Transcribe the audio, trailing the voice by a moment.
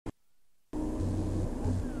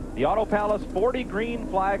The Auto Palace 40 green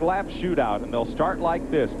flag lap shootout, and they'll start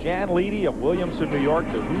like this. Jan Leedy of Williamson, New York,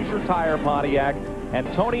 the Hoosier Tire Pontiac, and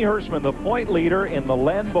Tony Hirschman, the point leader in the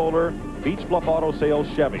Len Bowler Beach Bluff Auto Sales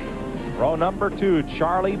Chevy. Row number 2,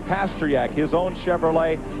 Charlie Pastriak, his own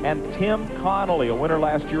Chevrolet, and Tim Connolly, a winner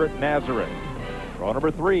last year at Nazareth. Row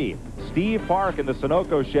number 3, Steve Park in the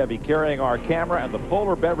Sunoco Chevy, carrying our camera, and the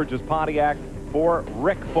Polar Beverages Pontiac for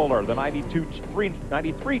Rick Fuller, the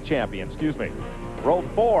 93 champion, excuse me. Row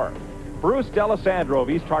 4, Bruce D'Alessandro of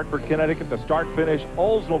East Hartford, Connecticut, the start-finish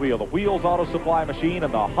Oldsmobile, the Wheels Auto Supply Machine,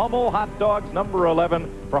 and the Hummel Hot Dogs number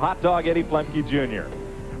 11 for Hot Dog Eddie Flemke Jr.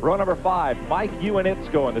 Row number 5, Mike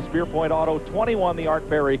Uanitzko in the Spearpoint Auto 21, the Art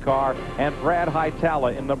Berry car, and Brad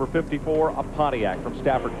Hietala in number 54, a Pontiac from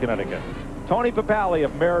Stafford, Connecticut. Tony Papali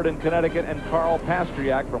of Meriden, Connecticut, and Carl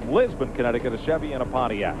Pastriak from Lisbon, Connecticut, a Chevy and a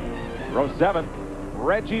Pontiac. Row 7,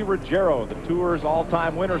 Reggie Ruggiero, the Tour's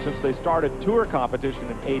all-time winner since they started Tour competition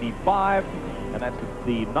in '85, and that's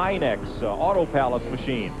the 9X Auto Palace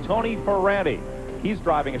machine. Tony Ferranti, he's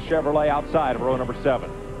driving a Chevrolet outside of row number 7.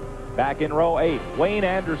 Back in row 8, Wayne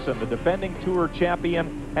Anderson, the defending Tour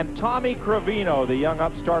champion, and Tommy Cravino, the young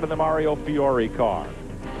upstart in the Mario Fiore car.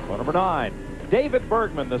 Row number 9, David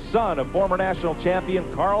Bergman, the son of former national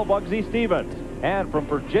champion Carl Bugsy Stevens, and from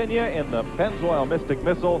Virginia in the Pennzoil Mystic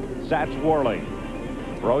Missile, Satch Worley.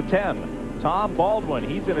 Row 10, Tom Baldwin,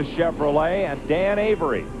 he's in a Chevrolet, and Dan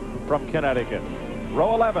Avery from Connecticut.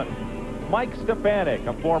 Row 11, Mike Stefanik,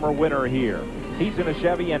 a former winner here. He's in a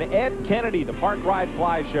Chevy, and Ed Kennedy, the Park Ride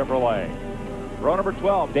Fly Chevrolet. Row number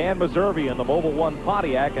 12, Dan Meservey in the Mobil 1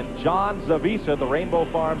 Pontiac, and John Zavisa, the Rainbow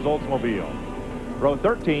Farms Oldsmobile. Row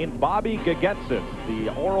 13, Bobby Gagetsis,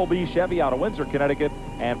 the Oral-B Chevy out of Windsor, Connecticut,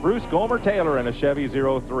 and Bruce Gomer-Taylor in a Chevy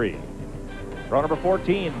 03. Row number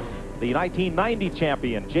 14, the 1990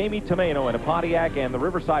 champion, Jamie Tomeno in a Pontiac, and the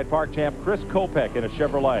Riverside Park champ, Chris Kopech in a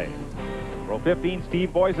Chevrolet. Row 15, Steve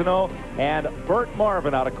Boisano and Bert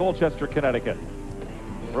Marvin out of Colchester, Connecticut.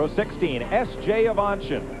 Row 16, S.J.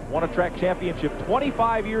 Avanchin, won a track championship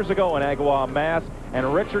 25 years ago in Agawam, Mass,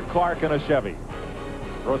 and Richard Clark in a Chevy.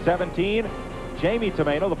 Row 17, Jamie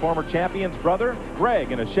Tomeno, the former champion's brother,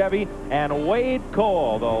 Greg in a Chevy, and Wade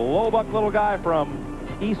Cole, the low-buck little guy from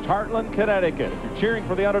East Hartland, Connecticut. If you're cheering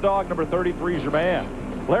for the underdog, number 33 is your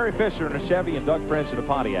man. Larry Fisher in a Chevy, and Doug French in a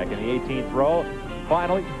Pontiac in the 18th row.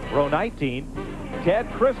 Finally, row 19, Ted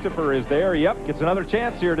Christopher is there. Yep, gets another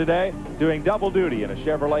chance here today, doing double duty in a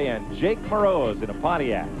Chevrolet, and Jake Moroz in a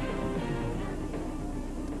Pontiac.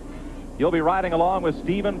 You'll be riding along with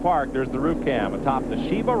Stephen Park. There's the roof cam atop the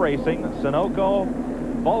Shiba Racing Sunoco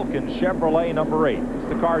Vulcan Chevrolet number 8. It's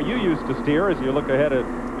the car you used to steer as you look ahead at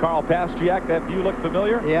Carl Pastriak. That view look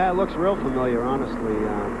familiar? Yeah, it looks real familiar, honestly.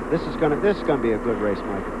 This is gonna be a good race,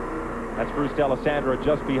 Mike. That's Bruce D'Alessandro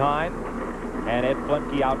just behind, and Ed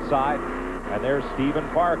Flemke outside. And there's Stephen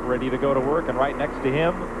Park ready to go to work, and right next to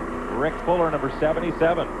him, Rick Fuller, number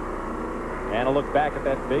 77. And a look back at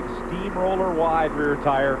that big steamroller wide rear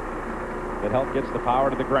tire that helped gets the power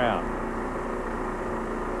to the ground.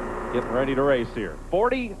 Getting ready to race here.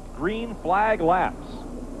 40 green flag laps.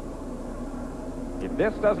 If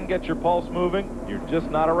this doesn't get your pulse moving, you're just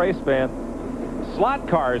not a race fan. Slot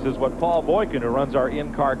cars is what Paul Boykin, who runs our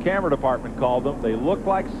in-car camera department, called them. They look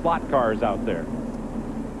like slot cars out there.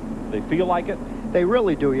 They feel like it. They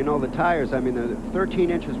really do. You know, the tires, I mean, they're 13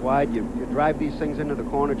 inches wide. You drive these things into the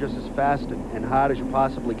corner just as fast and hard as you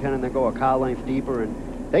possibly can, and then go a car length deeper,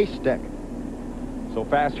 and they stick. So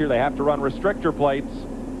fast here, they have to run restrictor plates,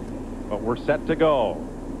 but we're set to go.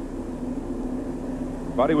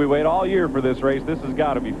 Buddy, we wait all year for this race. This has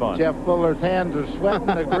got to be fun. Jeff Fuller's hands are sweating,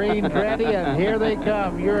 the green's ready, and here they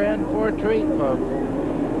come. You're in for a treat, folks.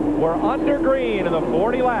 We're under green in the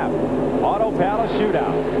 40-lap Auto Palace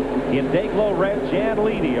shootout. In Dayglow red, Jan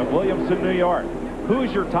Leedy of Williamson, New York.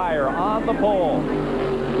 Hoosier Tire on the pole.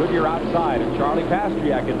 Goodyear outside, and Charlie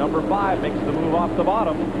Pastriak in number 5 makes the move off the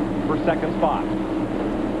bottom for second spot.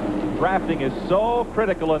 Drafting is so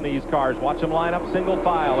critical in these cars. Watch them line up single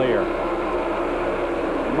file here.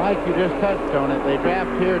 Mike, you just touched on it. They draft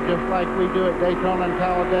here just like we do at Daytona and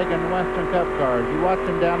Talladega and Western Cup cars. You watch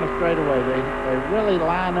them down the straightaway. They really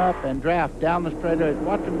line up and draft down the straightaway.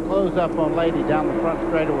 Watch them close up on Lady down the front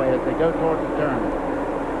straightaway as they go towards the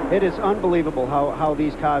turn. It is unbelievable how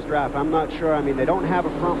these cars draft. I'm not sure. I mean, they don't have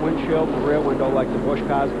a front windshield and a rear window like the Busch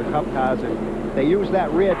cars and the Cup cars, and they use that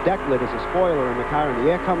rear deck lid as a spoiler in the car, and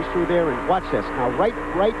the air comes through there, and watch this. Now,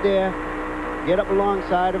 right there, get up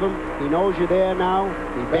alongside of him. He knows you're there now.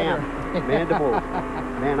 He bam, man to move.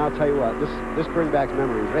 Man, I'll tell you what, this brings back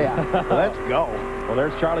memories. Yeah, let's go. Well,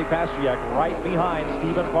 there's Charlie Pastriak right behind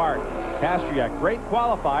Stephen Park. Pasteryak, great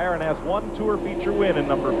qualifier, and has one Tour feature win in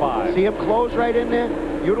number 5. See him close right in there?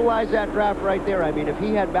 Utilize that draft right there. I mean, if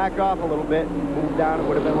he had backed off a little bit and moved down, it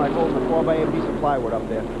would have been like holding a 4x8 piece of plywood up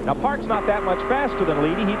there. Now, Park's not that much faster than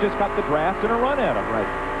Leedy. He just got the draft and a run at him.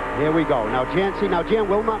 Right. Here we go. Now, Jan, see, now Jan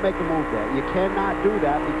will not make the move there. You cannot do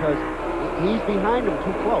that because he's behind him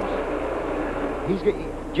too close.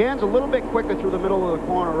 Jan's a little bit quicker through the middle of the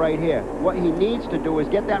corner right here. What he needs to do is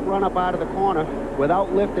get that run up out of the corner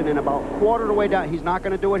without lifting and about quarter of the way down. He's not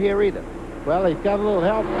going to do it here either. Well, he's got a little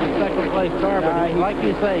help from the second-place car, but like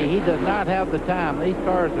you say, he does not have the time. These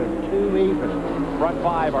cars are too even. Front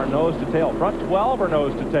 5 are nose to tail. Front 12 are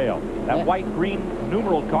nose to tail. That white-green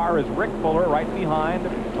numeral car is Rick Fuller right behind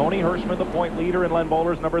Tony Hirschman, the point leader, in Len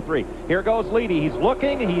Bowler's number 3. Here goes Leedy. He's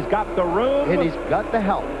looking. He's got the room. And he's got the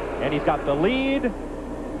help. And he's got the lead.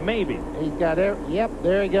 Maybe. He's got yep,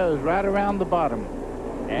 there he goes, right around the bottom.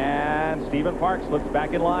 And Stephen Park slips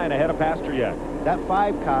back in line ahead of Pasteryak. That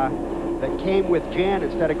 5 car that came with Jan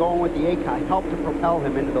instead of going with the 8 car helped to propel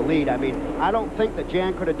him into the lead. I mean, I don't think that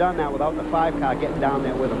Jan could have done that without the 5 car getting down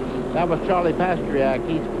there with him. That was Charlie Pasteryak.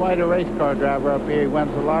 He's quite a race car driver up here. He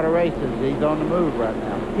wins a lot of races. He's on the move right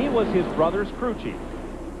now. He was his brother's crew chief.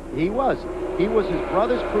 He was. He was his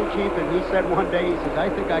brother's crew chief, and he said one day, he says, I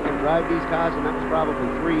think I can drive these cars, and that was probably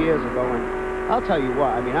 3 years ago. And I'll tell you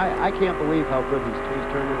what, I mean, I can't believe how good he's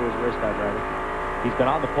turned into his race car driver. He's been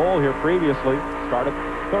on the pole here previously, started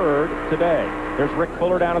 3rd today. There's Rick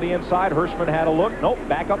Fuller down to the inside. Hirschman had a look. Nope,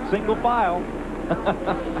 back up single file.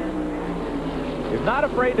 He's not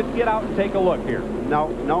afraid to get out and take a look here.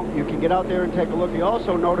 No, you can get out there and take a look. You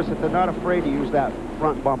also notice that they're not afraid to use that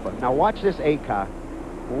front bumper. Now watch this 8 car.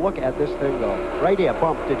 Look at this thing go. Right here,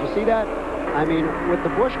 bump. Did you see that? I mean, with the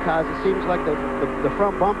Busch cars, it seems like the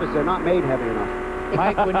front bumpers, they're not made heavy enough.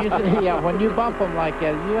 Mike, when you bump them like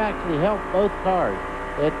that, you actually help both cars.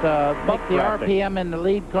 It makes the RPM in the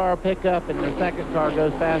lead car pick up and the second car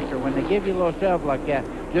goes faster. When they give you a little shove like that,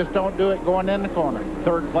 just don't do it going in the corner.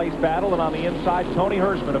 3rd place battle, and on the inside, Tony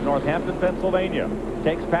Hirschman of Northampton, Pennsylvania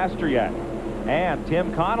takes Pasteryak. And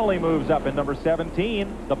Tim Connolly moves up in number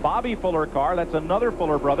 17, the Bobby Fuller car. That's another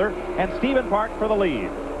Fuller brother, and Stephen Park for the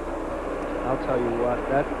lead. I'll tell you what,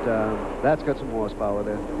 that's got some horsepower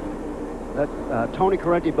there. Tony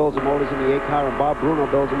Correnti builds the motors in the 8 car, and Bob Bruno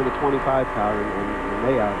builds them in the 25 car, and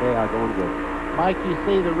they are going good. Mike, you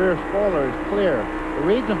see the rear spoiler is clear. The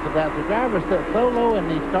reason for that, the drivers sit so low in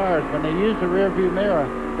these cars, when they use the rear view mirror,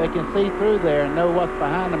 they can see through there and know what's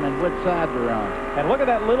behind them and which side they're on. And look at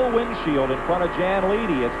that little windshield in front of Jan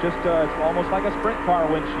Leedy. It's just it's almost like a sprint car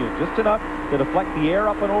windshield, just enough to deflect the air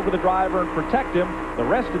up and over the driver and protect him. The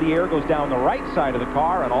rest of the air goes down the right side of the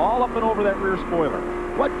car and all up and over that rear spoiler.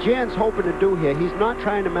 What Jan's hoping to do here, he's not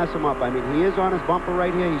trying to mess him up. I mean, he is on his bumper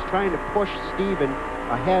right here. He's trying to push Stephen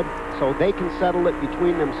ahead so they can settle it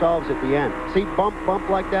between themselves at the end. See, bump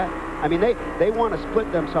like that? I mean, they want to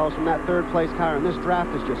split themselves from that 3rd place car, and this draft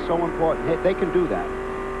is just so important. They can do that.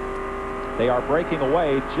 They are breaking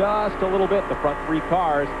away just a little bit, the front 3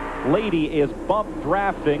 cars. Leedy is bump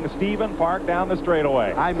drafting Stephen Park down the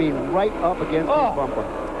straightaway. I mean, right up against his bumper.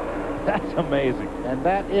 That's amazing. And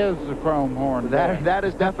that is the chrome horn. That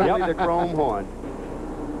is definitely the chrome horn.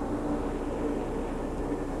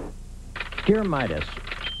 Dear Midas,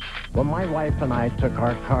 when my wife and I took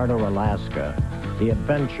our car to Alaska, the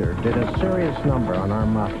Adventure did a serious number on our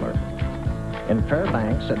muffler. In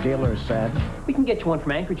Fairbanks, a dealer said, we can get you one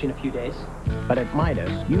from Anchorage in a few days. But at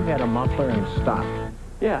Midas, you had a muffler in stock.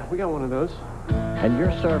 Yeah, we got one of those. And your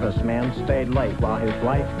serviceman stayed late while his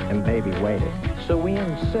wife and baby waited. So we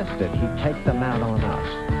insisted he'd take them out on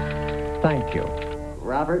us. Thank you.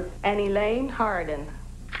 Robert? And Elaine Hardin.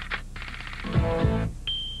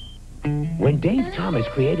 When Dave Thomas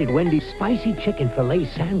created Wendy's spicy chicken filet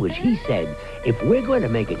sandwich, he said, if we're going to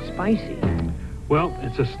make it spicy... Well,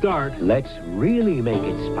 it's a start. Let's really make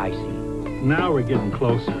it spicy. Now we're getting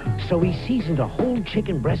closer. So he seasoned a whole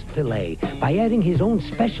chicken breast filet by adding his own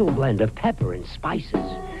special blend of pepper and spices.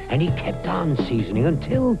 And he kept on seasoning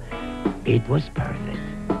until it was perfect.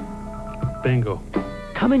 Bingo.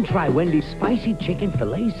 Come and try Wendy's spicy chicken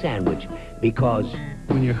filet sandwich, because...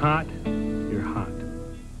 when you're hot, you're hot.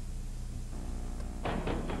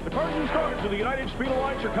 The cars and stars of the United Speed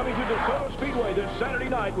Alliance are coming to DeSoto Speedway this Saturday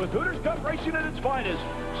night with Hooters Cup racing at its finest.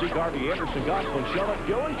 See Garvey Anderson, Gospel, Shellett,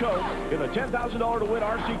 Gill & Co. in the $10,000 to win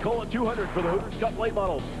RC Cola 200 for the Hooters Cup late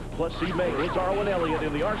models. Plus see May, Lazaro, and Elliott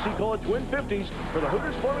in the RC Cola Twin 50s for the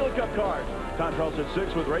Hooters Formula Cup cars. Contrails at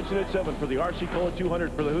 6 with racing at 7 for the RC Cola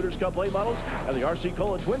 200 for the Hooters Cup late models and the RC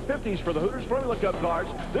Cola Twin 50s for the Hooters Formula Cup cars.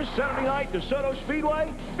 This Saturday night, DeSoto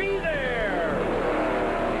Speedway. Be there!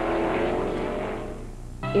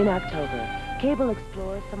 In October, Cable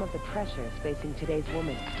explores some of the pressures facing today's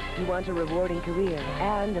woman. You want a rewarding career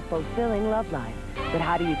and a fulfilling love life. But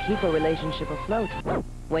how do you keep a relationship afloat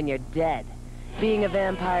when you're dead? Being a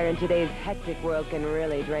vampire in today's hectic world can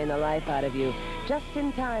really drain the life out of you. Just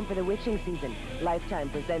in time for the witching season, Lifetime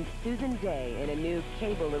presents Susan Day in a new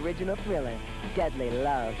Cable original thriller, Deadly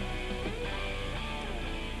Love.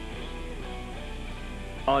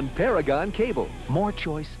 On Paragon Cable, more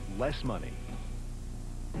choice, less money.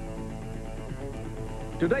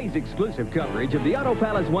 Today's exclusive coverage of the Auto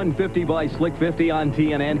Palace 150 by Slick 50 on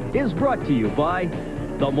TNN is brought to you by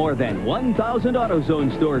the more than 1,000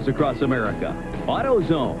 AutoZone stores across America.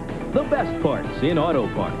 AutoZone, the best parts in auto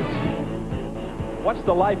parts. What's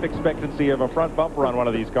the life expectancy of a front bumper on one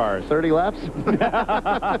of these cars? 30 laps?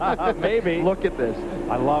 Maybe. Look at this.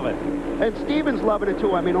 I love it. And Steven's loving it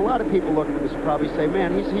too. I mean, a lot of people looking at this will probably say,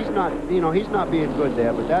 man, he's not, you know, he's not being good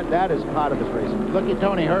there, but that is part of this racing. Look at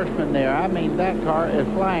Tony Hirschman there. I mean, that car is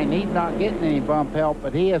flying. He's not getting any bump help,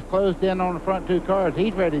 but he has closed in on the front two cars.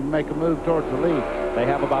 He's ready to make a move towards the lead. They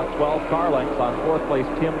have about 12 car lengths on fourth place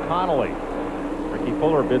Tim Connolly. Ricky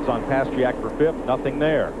Fuller bids on Pastriak for fifth. Nothing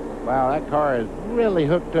there. Wow, that car is really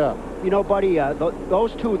hooked up. You know, buddy,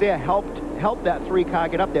 those two there helped that three car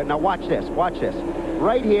get up there. Now watch this. Watch this.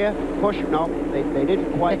 Right here, push. No, they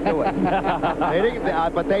didn't quite do it. They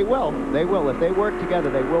didn't, but they will. They will. If they work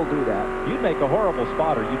together, they will do that. You'd make a horrible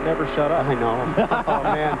spotter. You'd never shut up. I know. Oh,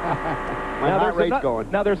 man. My heart rate's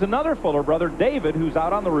going. Now, there's another Fuller brother, David, who's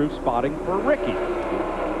out on the roof spotting for Ricky. Do you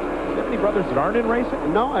have any brothers that aren't in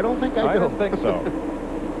racing? No, I don't think I do. I don't think so.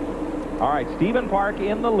 All right, Stephen Park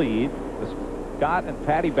in the lead. Scott and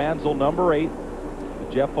Patty Banzel, number 8.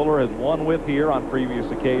 That Jeff Fuller has won with here on previous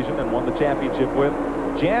occasion and won the championship with.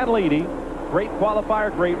 Jan Leedy, great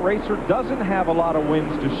qualifier, great racer, doesn't have a lot of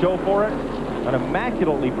wins to show for it. An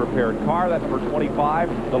immaculately prepared car, that's for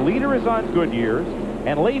 25. The leader is on Goodyear's,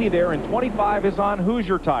 and Leedy there in 25 is on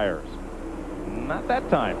Hoosier tires. Not that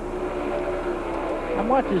time. I'm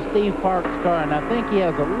watching Steve Park's car, and I think he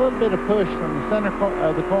has a little bit of push from the center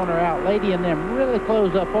of the corner out. Lady and them really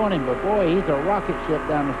close up on him, but boy, he's a rocket ship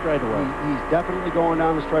down the straightaway. He's definitely going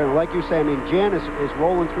down the straightaway. Like you say, I mean, Jan is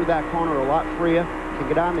rolling through that corner a lot freer. Can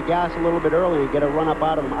get on the gas a little bit early and get a run up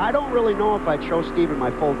out of him. I don't really know if I'd show Steven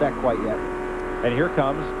my full deck quite yet. And here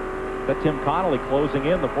comes the Tim Connolly closing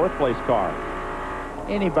in the fourth place car.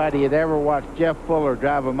 Anybody that ever watched Jeff Fuller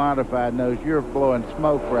drive a modified knows you're blowing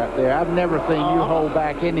smoke right there. I've never seen you hold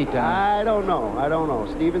back any time. I don't know. I don't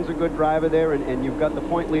know. Steven's a good driver there, and you've got the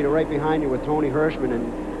point leader right behind you with Tony Hirschman.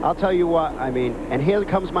 And I'll tell you what, I mean, and here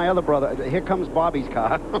comes my other brother. Here comes Bobby's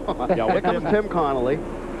car. Here comes Tim Connolly.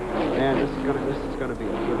 And this is gonna be a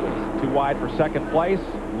good race. Too wide for second place.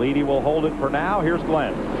 Leedy will hold it for now. Here's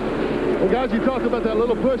Glenn. Well, guys, you talked about that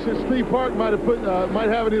little push that Steve Park might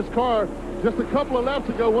have in his car. Just a couple of laps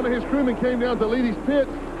ago, one of his crewmen came down to Leedy's pit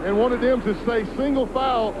and wanted them to stay single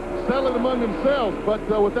file, settle it among themselves. But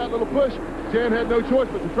with that little push, Jan had no choice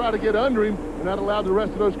but to try to get under him, and that allowed the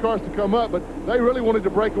rest of those cars to come up. But they really wanted to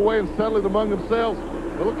break away and settle it among themselves.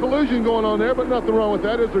 A little collusion going on there, but nothing wrong with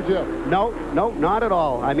that, is there, Jeff? No, not at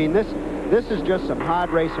all. I mean, this is just some hard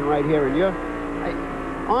racing right here,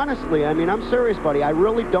 and honestly, I mean, I'm serious, buddy. I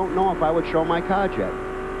really don't know if I would show my car yet.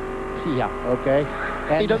 Yeah, okay.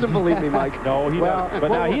 He doesn't believe me, Mike. No, he doesn't. But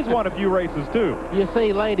now he's won a few races, too. You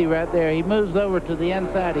see Lady right there. He moves over to the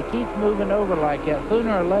inside. He keeps moving over like that.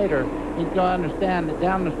 Sooner or later, he's going to understand that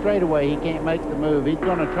down the straightaway, he can't make the move. He's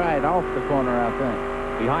going to try it off the corner, I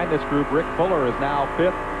think. Behind this group, Rick Fuller is now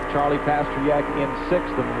 5th. Charlie Pastriak in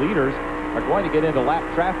 6th. And the leaders are going to get into lap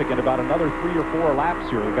traffic in about another 3 or 4 laps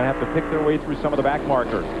here. They're going to have to pick their way through some of the back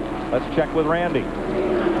markers. Let's check with Randy.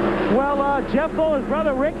 Well, Jeff Fuller's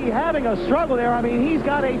brother Ricky having a struggle there. I mean, he's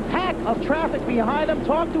got a pack of traffic behind him.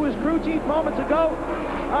 Talked to his crew chief moments ago.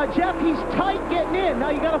 Jeff, he's tight getting in. Now,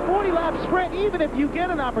 you got a 40-lap sprint. Even if you get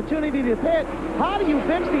an opportunity to pit, how do you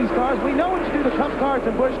fix these cars? We know what you do to Cup cars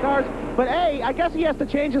and Busch cars, but, A, I guess he has to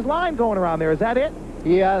change his line going around there. Is that it?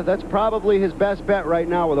 Yeah, that's probably his best bet right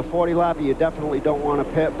now. With a 40-lapper, you definitely don't want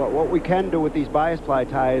to pit. But what we can do with these bias ply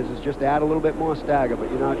tires is just add a little bit more stagger. But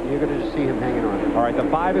you're going to just see him hanging on. All right, the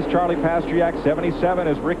 5 is Charlie Pastriak. 77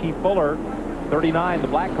 is Ricky Fuller. 39, the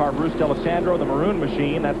black car, Bruce D'Alessandro. The maroon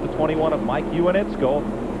machine, that's the 21 of Mike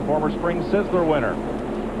Ewanitsko, former Spring Sizzler winner.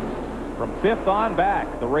 From 5th on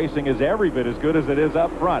back, the racing is every bit as good as it is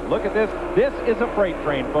up front. Look at this. This is a freight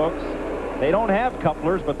train, folks. They don't have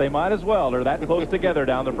couplers, but they might as well. They're that close together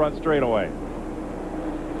down the front straightaway.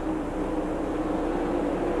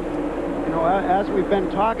 You know, as we've been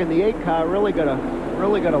talking, the 8 car really got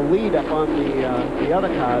a lead up on the other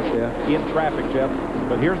cars there. In traffic, Jeff.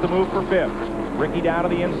 But here's the move for 5th. Ricky down to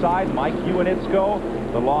the inside. Mike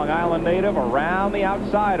Iwanitzko, the Long Island native, around the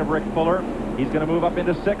outside of Rick Fuller. He's going to move up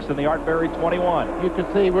into 6th in the Art Berry 21. You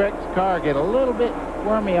could see Rick's car get a little bit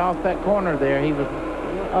wormy off that corner there. He was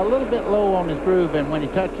a little bit low on his groove, and when he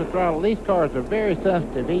touched the throttle, these cars are very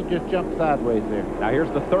sensitive. He just jumped sideways there. Now here's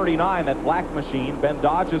the 39, that black machine, Ben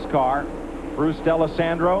Dodge's car. Bruce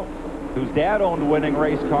D'Alessandro, whose dad owned winning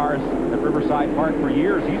race cars at Riverside Park for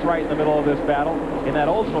years. He's right in the middle of this battle in that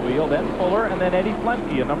Oldsmobile. Then Fuller, and then Eddie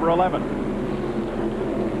Flemke in number 11.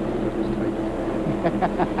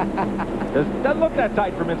 Doesn't look that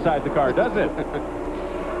tight from inside the car, does it?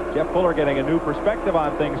 Jeff Fuller getting a new perspective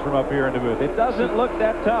on things from up here in the booth. It doesn't look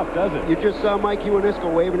that tough, does it? You just saw Mike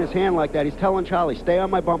Iwanitzko waving his hand like that. He's telling Charlie, stay on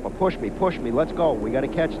my bumper, push me, let's go. We got to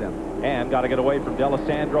catch them. And got to get away from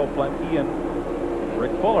D'Alessandro, Flemke, and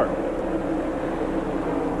Rick Fuller.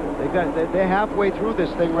 They're halfway through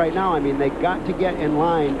this thing right now. I mean, they got to get in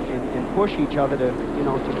line and push each other to, you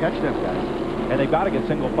know, to catch them guys. And they've got to get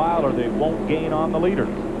single file or they won't gain on the leaders.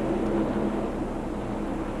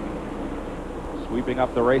 Sweeping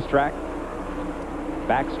up the racetrack.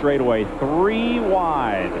 Back straightaway, 3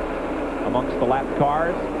 wide amongst the lap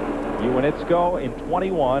cars. Iwanitzko in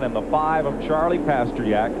 21 and the 5 of Charlie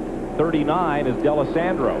Pasteryak. 39 is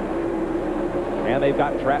D'Alessandro. And they've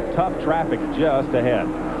got tough traffic just ahead.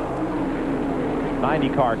 90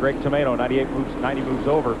 car, Greg Tomaino, 90 moves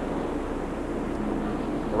over.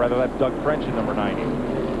 Or rather, that's Doug French in number 90.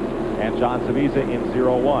 And John Zaviza in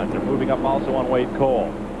 01. They're moving up also on Wade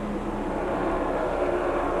Cole.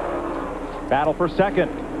 Battle for second.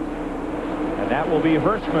 And that will be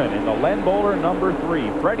Hirschman in the Len Bowler number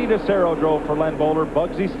 3. Freddie DeCero drove for Len Bowler.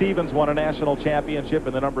 Bugsy Stevens won a national championship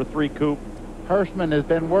in the number 3 coupe. Hirschman has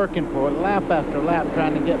been working for it lap after lap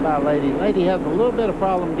trying to get by Lady. Lady has a little bit of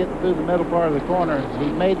problem getting through the middle part of the corner.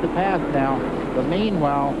 He's made the pass now. But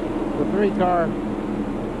meanwhile, the 3-car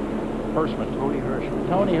Hirschman, Tony Hirschman.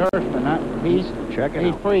 Tony Hirschman,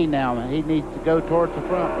 he's free now. He needs to go towards the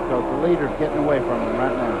front because the leader's getting away from him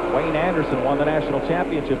right now. Wayne Anderson won the national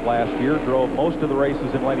championship last year, drove most of the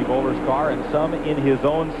races in Lenny Bowler's car and some in his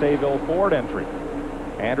own Sayville Ford entry.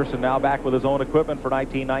 Anderson now back with his own equipment for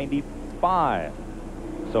 1995.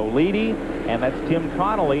 So Leedy, and that's Tim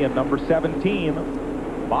Connolly in number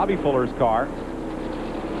 17, Bobby Fuller's car.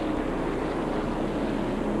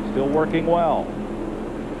 Still working well.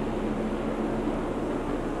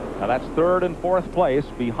 Now that's 3rd and 4th place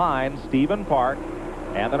behind Stephen Park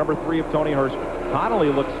and the number 3 of Tony Hirschman. Connolly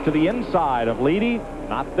looks to the inside of Leedy.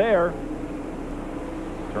 Not there.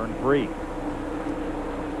 Turn 3.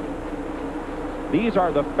 These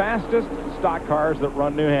are the fastest stock cars that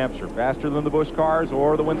run New Hampshire. Faster than the Busch cars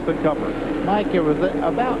or the Winston Cuppers. Mike, it was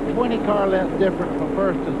about 20 car lengths different from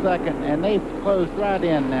 1st to 2nd, and they've closed right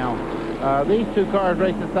in now. These 2 cars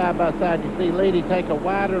racing side by side. You see Leedy take a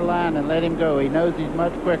wider line and let him go. He knows he's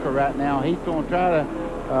much quicker right now. He's going to try to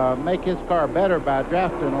make his car better by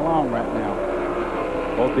drafting along right now.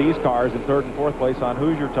 Both these cars in 3rd and 4th place on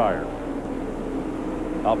Hoosier tire.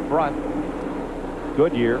 Up front,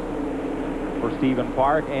 Goodyear for Stephen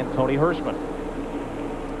Park and Tony Hirschman.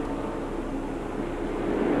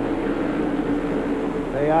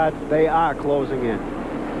 They are closing in.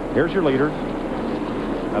 Here's your leaders.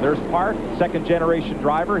 Now there's Park, 2nd generation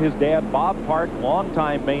driver. His dad, Bob Park,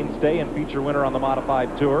 longtime mainstay and feature winner on the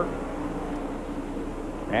modified tour.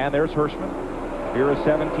 And there's Hirschman. Here is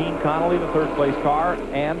 17, Connolly, the 3rd place car,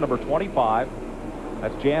 and number 25.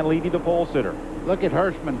 That's Jan Leedy, the pole sitter. Look at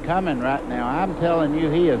Hirschman coming right now. I'm telling you,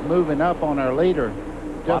 he is moving up on our leader,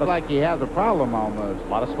 just like he has a problem almost. A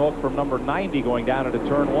lot of smoke from number 90 going down into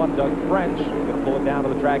turn 1. Doug French going to pull it down to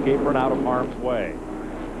the track apron out of harm's way.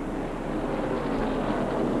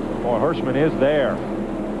 Boy, Hirschman is there.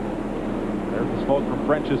 There's the smoke from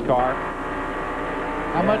French's car.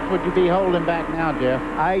 How much would you be holding back now, Jeff?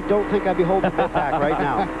 I don't think I'd be holding it back right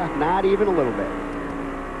now. Not even a little bit.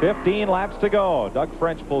 15 laps to go. Doug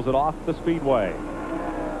French pulls it off the speedway.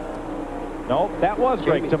 No, that was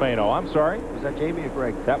Greg Tomaino. I'm sorry. Was that Jamie or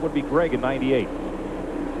Greg? That would be Greg in 98.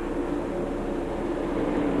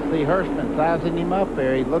 See Hirschman sizing him up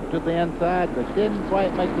there. He looked to the inside, but didn't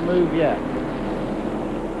quite make the move yet.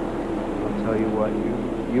 I'll tell you what,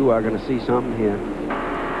 you are going to see something here.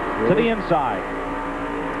 Really? To the inside.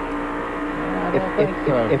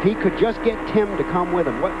 If he could just get Tim to come with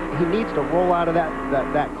him, he needs to roll out of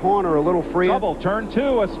that corner a little freer. Double turn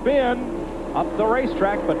 2, a spin up the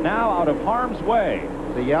racetrack, but now out of harm's way.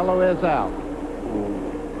 The yellow is out.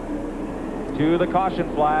 To the caution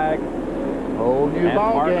flag. Whole new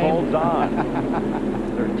ball game. Holds on.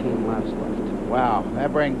 13 laps left. Wow,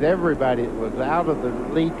 that brings everybody that was out of the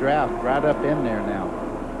lead draft right up in there now.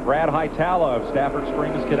 Brad Hietala of Stafford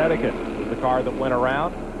Springs, Connecticut, was the car that went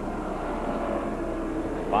around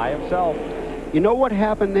by himself. You know what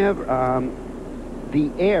happened there?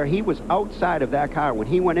 The air, he was outside of that car. When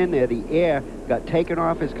he went in there, the air got taken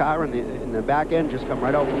off his car, and the back end just come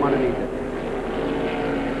right out from underneath it.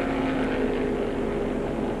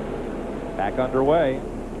 Back underway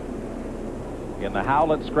in the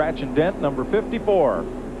Howlett Scratch and Dent number 54.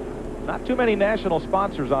 Not too many national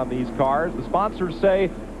sponsors on these cars. The sponsors say,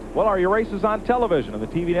 well, are your races on television? And the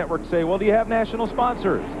TV networks say, well, do you have national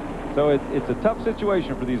sponsors? So it's a tough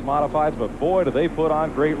situation for these modifieds, but boy, do they put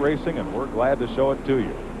on great racing, and we're glad to show it to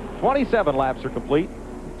you. 27 laps are complete.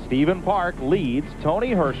 Stephen Park leads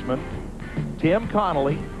Tony Hirschman, Tim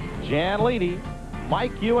Connolly, Jan Leedy,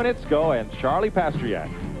 Mike Iwanitzko, and Charlie Pastriak.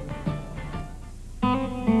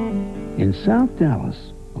 In South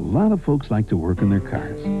Dallas, a lot of folks like to work on their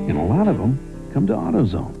cars, and a lot of them come to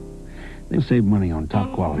AutoZone. They save money on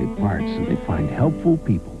top quality parts, and they find helpful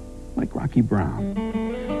people like Rocky Brown.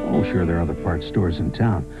 Oh, sure, there are other parts stores in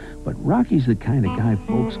town, but Rocky's the kind of guy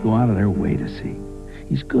folks go out of their way to see.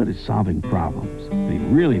 He's good at solving problems, and he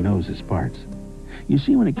really knows his parts. You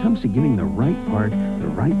see, when it comes to getting the right part, the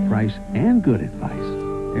right price, and good advice,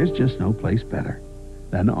 there's just no place better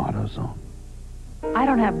than AutoZone. I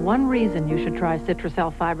don't have one reason you should try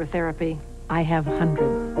Citracel fiber therapy. I have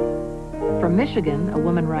hundreds. From Michigan, a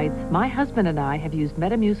woman writes, my husband and I have used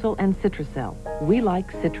Metamucil and Citracel. We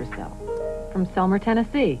like Citracel. From Selmer,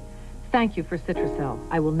 Tennessee, thank you for Citracel.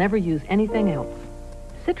 I will never use anything else.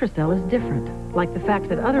 Citracel is different, like the fact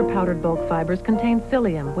that other powdered bulk fibers contain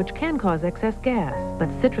psyllium, which can cause excess gas. But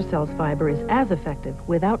Citracel's fiber is as effective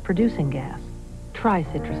without producing gas. Try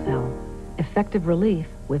Citracel. Effective relief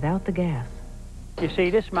without the gas. You see,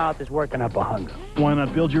 this mouth is working up a hunger. Why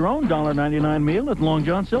not build your own $1.99 meal at Long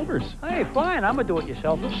John Silver's? Hey, fine, I'm a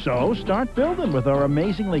do-it-yourselfer. So start building with our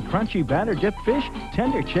amazingly crunchy batter-dipped fish,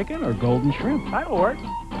 tender chicken, or golden shrimp. That'll work.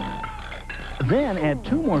 Then add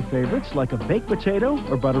 2 more favorites like a baked potato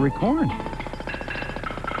or buttery corn.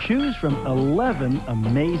 Choose from 11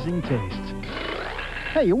 amazing tastes.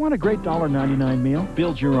 Hey, you want a great $1.99 meal?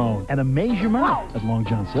 Build your own and amaze your mouth at Long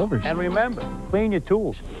John Silver's. And remember, clean your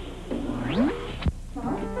tools.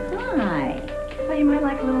 Hi. Thought you might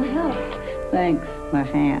like a little help. Thanks. My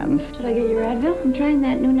hands. Should I get your Advil? I'm trying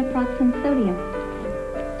that new naproxen sodium.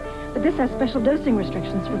 But this has special dosing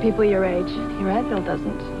restrictions for people your age. Your Advil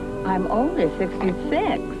doesn't. I'm only 66.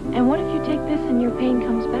 And what if you take this and your pain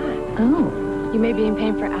comes back? Oh. You may be in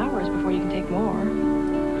pain for hours before you can take more.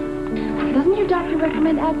 Doesn't your doctor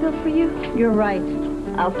recommend Advil for you? You're right.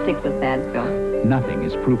 I'll stick with Advil. Nothing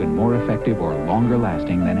is proven more effective or longer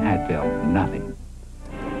lasting than Advil. Nothing.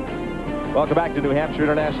 Welcome back to New Hampshire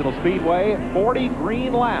International Speedway. 40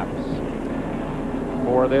 green laps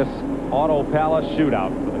for this Auto Palace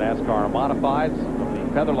shootout for the NASCAR Modifieds from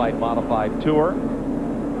the Featherlight Modified Tour.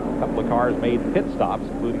 A couple of cars made pit stops,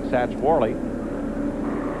 including Satch Worley.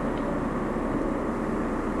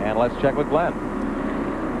 And let's check with Glenn.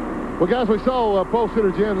 Well, guys, we saw pole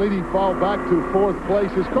sitter Jan Leedy fall back to 4th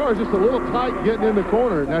place. His car is just a little tight getting in the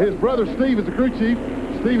corner. Now, his brother Steve is the crew chief.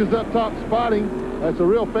 Steve is up top spotting. That's a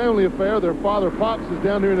real family affair. Their father, Pops, is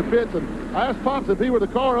down there in the pits. And I asked Pops if he were the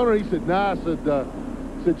car owner. He said, nah. I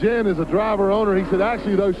said Jan is a driver owner. He said,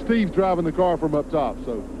 actually, though, Steve's driving the car from up top.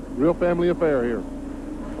 So, real family affair here.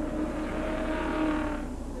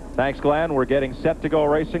 Thanks, Glenn. We're getting set to go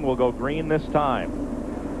racing. We'll go green this time.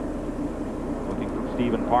 Looking for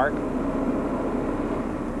Stephen Park.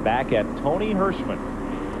 Back at Tony Hirschman.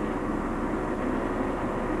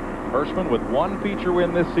 Hirschman with 1 feature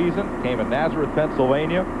win this season. Came in Nazareth,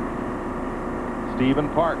 Pennsylvania. Stephen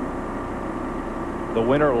Park, the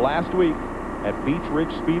winner last week at Beach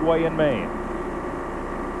Ridge Speedway in Maine.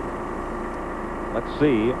 Let's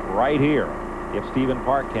see right here if Stephen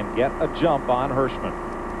Park can get a jump on Hirschman.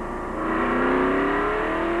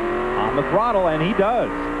 On the throttle, and he does.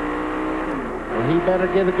 Well, he better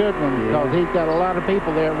get a good one because he's got a lot of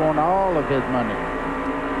people there want all of his money.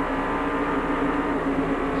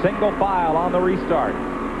 Single file on the restart.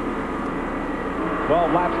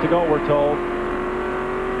 12 laps to go, we're told.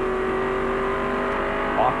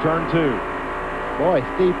 Off turn 2. Boy,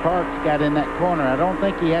 Steve Parks got in that corner. I don't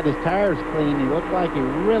think he had his tires clean. He looked like he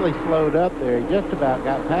really slowed up there. He just about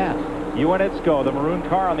got past. Iwanitzko, the maroon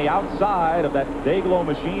car on the outside of that Dayglow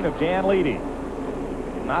machine of Jan Leedy.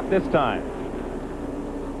 Not this time.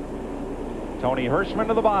 Tony Hirschman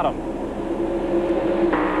to the bottom.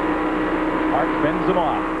 Park spins him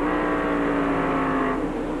off.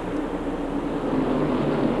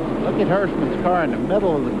 Look at Hirschman's car in the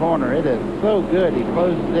middle of the corner. It is so good. He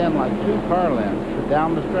closes in like 2 car lengths. But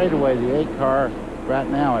down the straightaway, the 8 car right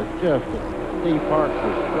now is just that Steve Parks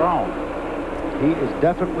is strong. He is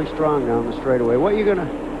definitely strong down the straightaway. What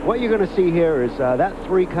you're gonna see here is that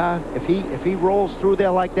 3 car. If he rolls through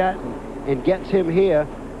there like that and gets him here,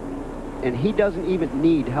 and he doesn't even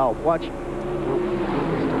need help. Watch.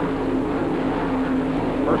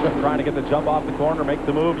 Hershman trying to get the jump off the corner, make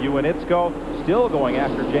the move. Iunitzko still going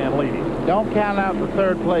after Jan Leedy. Don't count out the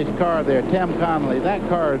third-place car there, Tim Connolly. That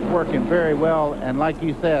car is working very well, and like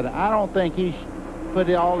you said, I don't think he's put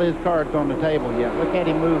all his cards on the table yet. Look at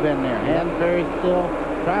him move in there. Hands very still.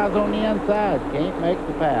 Tries on the inside. Can't make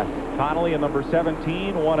the pass. Connolly in number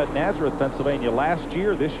 17 won at Nazareth, Pennsylvania last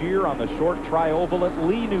year. This year on the short tri-oval at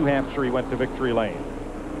Lee, New Hampshire, he went to victory lane.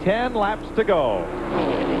 10 laps to go.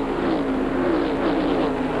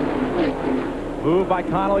 Move by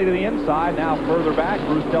Connolly to the inside. Now further back,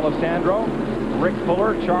 Bruce D'Alessandro, Rick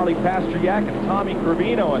Fuller, Charlie Pasteryak, and Tommy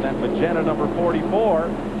Cravino in that magenta number 44.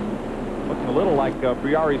 Looking a little like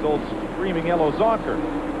Briari's old screaming yellow Zonker.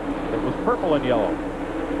 It was purple and yellow.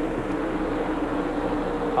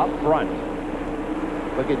 Up front.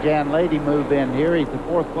 Look at Jan Leedy move in here. He's the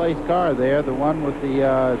 4th place car there. The one with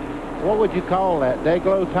the, what would you call that?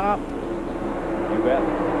 Dayglow top? You bet.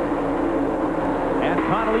 And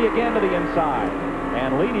Connolly again to the inside.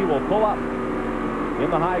 And Leedy will pull up in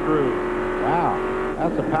the high groove. Wow.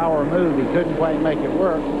 That's a power move. He couldn't quite make it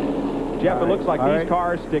work. Jeff, it looks like these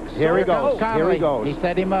cars stick so Here he goes. Connolly, here he goes. He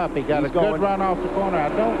set him up. He got a good run off the corner. I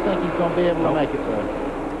don't think he's going to be able to make it, though.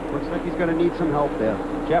 Looks like he's going to need some help there.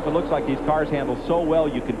 Jeff, it looks like these cars handle so well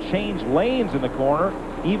you can change lanes in the corner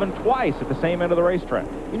even twice at the same end of the racetrack.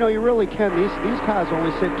 You know, you really can. These cars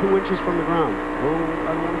only sit 2 inches from the ground. Oh,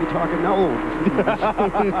 I don't want to be talking no.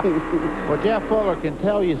 Well, Jeff Fuller can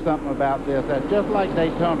tell you something about this. That's just like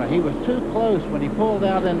Daytona. He was too close when he pulled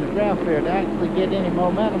out in the draft fair to actually get any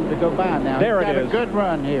momentum to go by. Now, there he's got it is. a good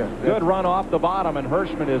run here. Good run off the bottom, and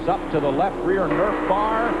Hirschman is up to the left rear Nerf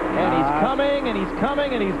bar, and he's coming, and he's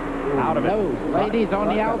coming, and he's out of it. No, Leedy's on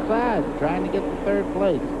the outside, trying to get the 3rd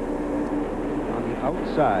place. On the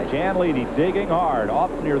outside. Jan Leedy digging hard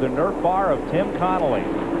off near the Nerf bar of Tim Connolly.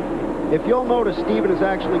 If you'll notice, Steven is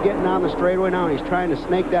actually getting on the straightaway now, and he's trying to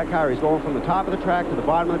snake that car. He's going from the top of the track to the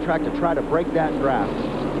bottom of the track to try to break that draft.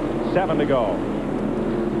 7 to go.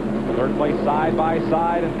 3rd place side by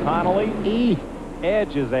side, and Connolly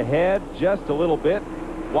edges ahead just a little bit.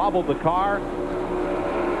 Wobbled the car.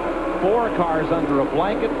 4 cars under a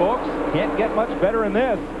blanket, folks. Can't get much better than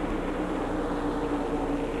this.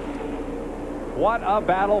 What a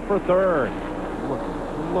battle for 3rd.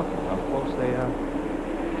 Look how close they are.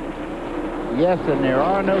 Yes, and there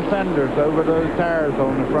are no fenders over those tires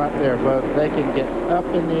on the front there, but they can get up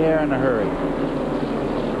in the air in a hurry.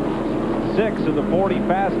 6 of the 40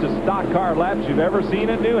 fastest stock car laps you've ever seen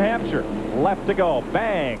in New Hampshire. Left to go.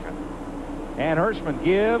 Bang. And Hirschman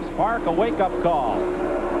gives Park a wake-up call.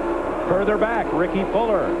 Further back, Ricky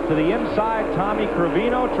Fuller. To the inside, Tommy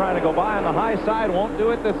Cravino trying to go by on the high side. Won't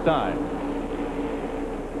do it this time.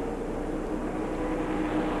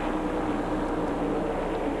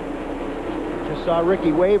 Just saw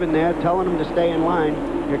Ricky waving there, telling him to stay in line.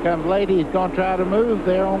 Here comes Leedy. He's going to try to move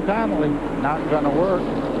there on Connolly. Not going to work.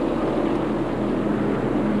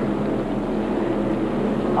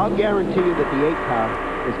 I'll guarantee you that the 8 car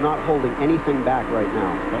is not holding anything back right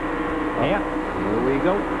now. Yeah. Here we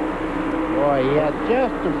go. Boy, he had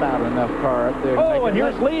just about enough car up there. Oh, and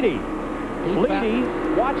here's Leedy. Leedy,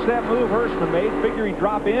 watch that move Hirschman made. Figure he'd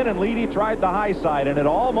drop in, and Leedy tried the high side, and it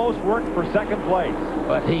almost worked for 2nd place.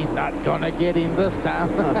 But he's not going to get him this time.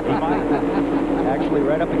 He might. Actually,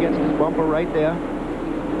 right up against his bumper right there.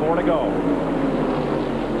 4 to go.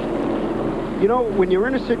 You know, when you're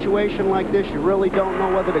in a situation like this, you really don't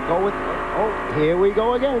know whether to go with... Oh, here we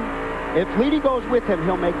go again. If Leedy goes with him,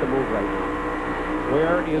 he'll make the move right now.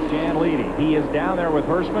 Where is Jan Leedy? He is down there with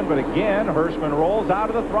Hirschman, but again, Hirschman rolls out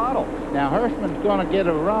of the throttle. Now, Hirschman's going to get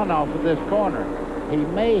a run off of this corner. He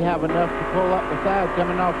may have enough to pull up the side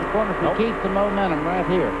coming off the corner if he keeps the momentum right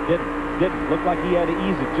here. Didn't. Look like he had to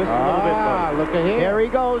ease it just a little bit. Ah, look at here. Here he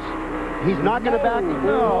goes. He's not going to back.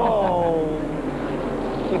 No.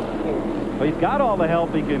 Well, he's got all the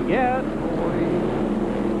help he can get.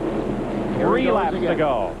 3 laps to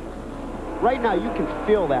go. Right now, you can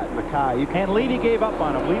feel that in the car. And Leedy gave up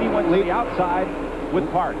on him. Leedy went to the outside with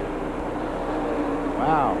Park.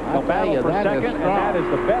 Wow. They'll battle for 2nd, and that is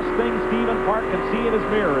the best thing Stephen Park can see in his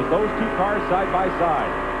mirror, is those 2 cars side by side.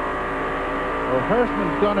 Well,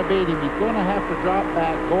 Hirschman's going to beat him. He's going to have to drop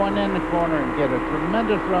back, going in the corner, and get a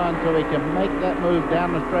tremendous run so he can make that move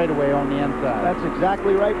down the straightaway on the inside. That's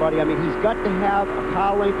exactly right, buddy. I mean, he's got to have a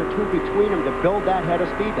car length or 2 between them to build that head of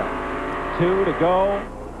speed up. 2 to go.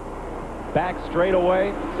 back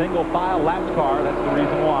straightaway, single file laps car. That's the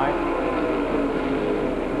reason why.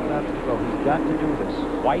 He's got to do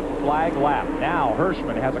this. White flag lap. Now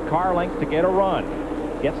Hirschman has a car length to get a run.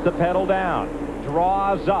 Gets the pedal down.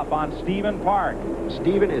 Draws up on Stephen Park.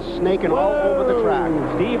 Stephen is snaking all over the track.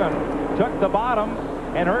 Stephen took the bottom,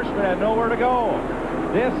 and Hirschman had nowhere to go.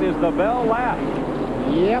 This is the bell lap.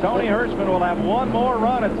 Yep. Tony Hirschman will have one more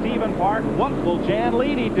run at Stephen Park. What will Jan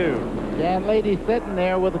Leedy do? Jan Leedy's sitting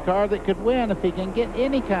there with a car that could win if he can get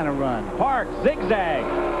any kind of run. Park zigzag.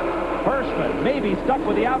 Hirschman maybe stuck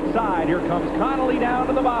with the outside. Here comes Connolly down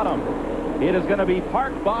to the bottom. It is going to be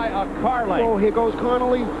parked by a car length. Oh, here goes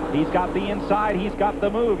Connolly. He's got the inside. He's got the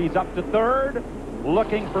move. He's up to third.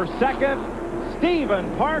 Looking for second.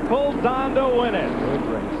 Stephen Park holds on to win it. Good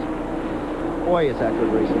race. Boy, is that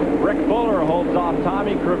good racing. Rick Fuller holds off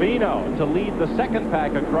Tommy Cravino to lead the second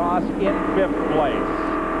pack across in 5th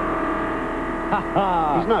place.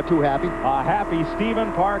 He's not too happy. A happy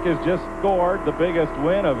Stephen Park has just scored the biggest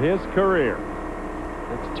win of his career.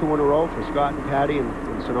 That's 2 in a row for Scott and Patty in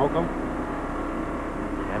Sunoco.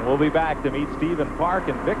 And we'll be back to meet Stephen Park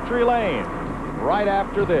in Victory Lane right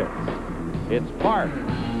after this. It's Park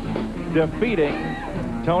defeating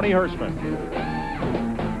Tony Hirschman.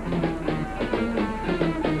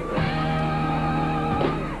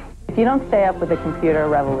 If you don't stay up with the computer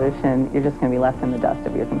revolution, you're just going to be left in the dust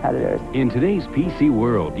of your competitors. In today's PC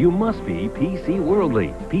world, you must be PC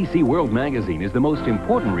Worldly. PC World magazine is the most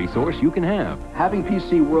important resource you can have. Having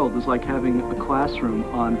PC World is like having a classroom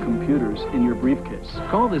on computers in your briefcase.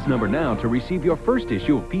 Call this number now to receive your first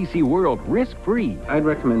issue of PC World risk-free. I'd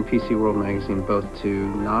recommend PC World magazine both to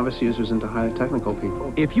novice users and to highly technical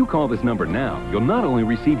people. If you call this number now, you'll not only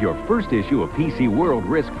receive your first issue of PC World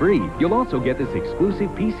risk-free, you'll also get this exclusive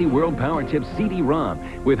PC World Power Tips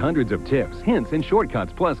CD-ROM with hundreds of tips, hints, and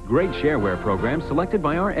shortcuts, plus great shareware programs selected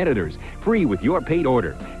by our editors, free with your paid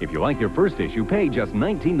order. If you like your first issue, pay just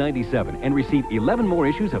 $19.97 and receive 11 more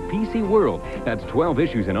issues of PC World. That's 12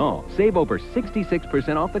 issues in all. Save over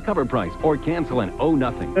 66% off the cover price or cancel and owe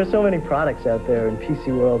nothing. There's so many products out there, and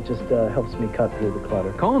PC World just helps me cut through the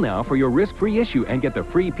clutter. Call now for your risk-free issue and get the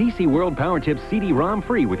free PC World Power Tips CD-ROM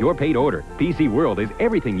free with your paid order. PC World is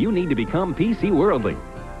everything you need to become PC Worldly.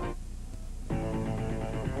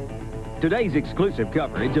 Today's exclusive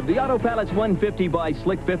coverage of the Auto Palace 150 by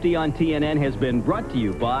Slick 50 on TNN has been brought to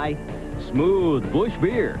you by Smooth Busch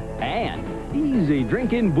Beer and Easy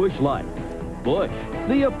Drinking Busch Light. Busch,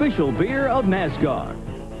 the official beer of NASCAR.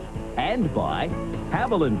 And by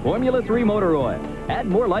Haviland Formula 3 Motor Oil. Add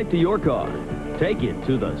more life to your car. Take it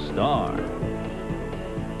to the star.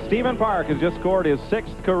 Stephen Park has just scored his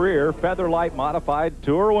 6th career Featherlight Modified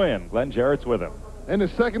Tour win. Glenn Jarrett's with him. And the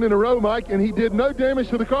second in a row, Mike, and he did no damage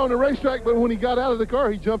to the car on the racetrack, but when he got out of the car,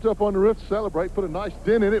 he jumped up on the roof to celebrate, put a nice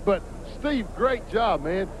dent in it. But, Steve, great job,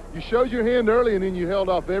 man. You showed your hand early, and then you held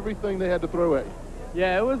off everything they had to throw at you.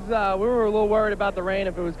 Yeah, it was, we were a little worried about the rain,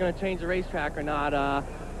 if it was going to change the racetrack or not.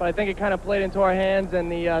 But I think it kind of played into our hands, and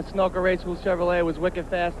the Sunoco Race School Chevrolet was wicked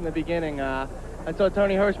fast in the beginning. I saw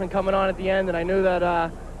Tony Hirschman coming on at the end, and I knew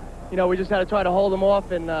that, you know, we just had to try to hold him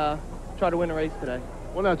off and try to win the race today.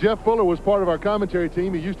 Well, now, Jeff Fuller was part of our commentary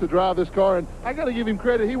team. He used to drive this car, and I got to give him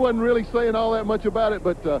credit. He wasn't really saying all that much about it,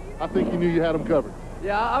 but I think he knew you had him covered.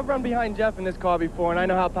 Yeah, I've run behind Jeff in this car before, and I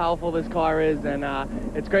know how powerful this car is, and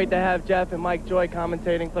it's great to have Jeff and Mike Joy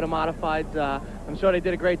commentating for the Modifieds. I'm sure they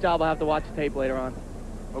did a great job. I'll have to watch the tape later on.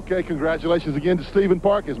 Okay, congratulations again to Stephen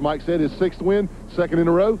Park. As Mike said, his 6th win, 2nd in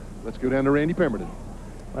a row. Let's go down to Randy Pemberton.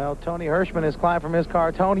 Well, Tony Hirschman has climbed from his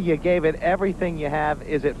car. Tony, you gave it everything you have.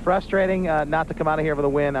 Is it frustrating not to come out of here for the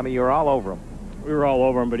win? I mean, you were all over him. We were all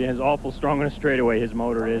over him, but he is awful strong on a straightaway, his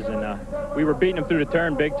motor is. And we were beating him through the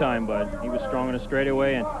turn big time, but he was strong on a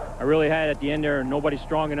straightaway. And I really had at the end there nobody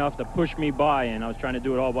strong enough to push me by, and I was trying to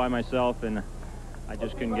do it all by myself, and I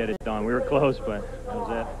just couldn't get it done. We were close, but that was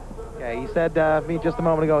it. Okay, he said to me just a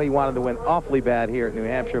moment ago he wanted to win awfully bad here at New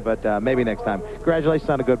Hampshire, but maybe next time. Congratulations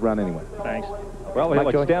on a good run anyway. Thanks. Well, he'll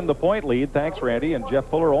extend the point lead. Thanks, Randy. And Jeff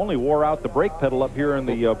Fuller only wore out the brake pedal up here in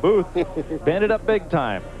the booth. Bent it up big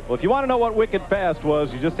time. Well, if you want to know what wicked fast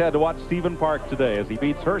was, you just had to watch Stephen Park today as he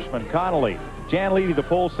beats Hirschman, Connolly, Jan Leedy, the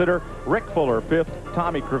pole sitter, Rick Fuller, 5th,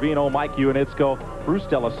 Tommy Cravino, Mike Ionitzko, Bruce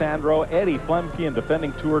D'Alessandro, Eddie Flemke, and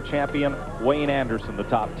defending tour champion Wayne Anderson, the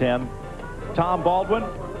top 10. Tom Baldwin,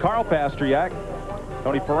 Carl Pasteryak,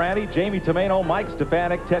 Tony Ferranti, Jamie Tomeno, Mike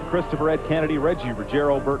Stefanik, Ted Christopher, Ed Kennedy, Reggie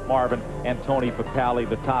Ruggiero, Burt Marvin, and Tony Papali,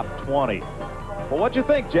 the top 20. Well, what'd you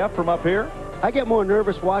think, Jeff, from up here? I get more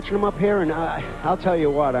nervous watching them up here, and I'll tell you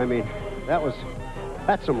what, I mean,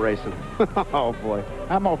 that's some racing. Oh, boy.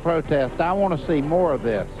 I'm going to protest. I want to see more of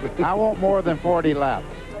this. I want more than 40 laps.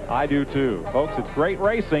 I do too. Folks, it's great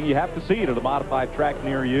racing. You have to see it at a modified track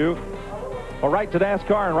near you. Or write to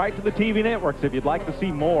NASCAR and write to the TV networks if you'd like to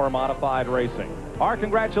see more modified racing. Our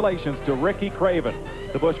congratulations to Ricky Craven,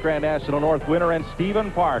 the Busch Grand National North winner, and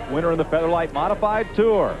Stephen Park, winner in the Featherlight Modified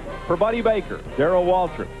Tour. For Buddy Baker, Darrell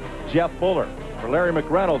Waltrip, Jeff Fuller, for Larry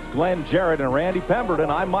McReynolds, Glenn Jarrett, and Randy Pemberton,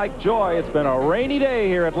 I'm Mike Joy. It's been a rainy day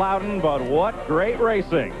here at Loudon, but what great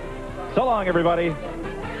racing. So long, everybody.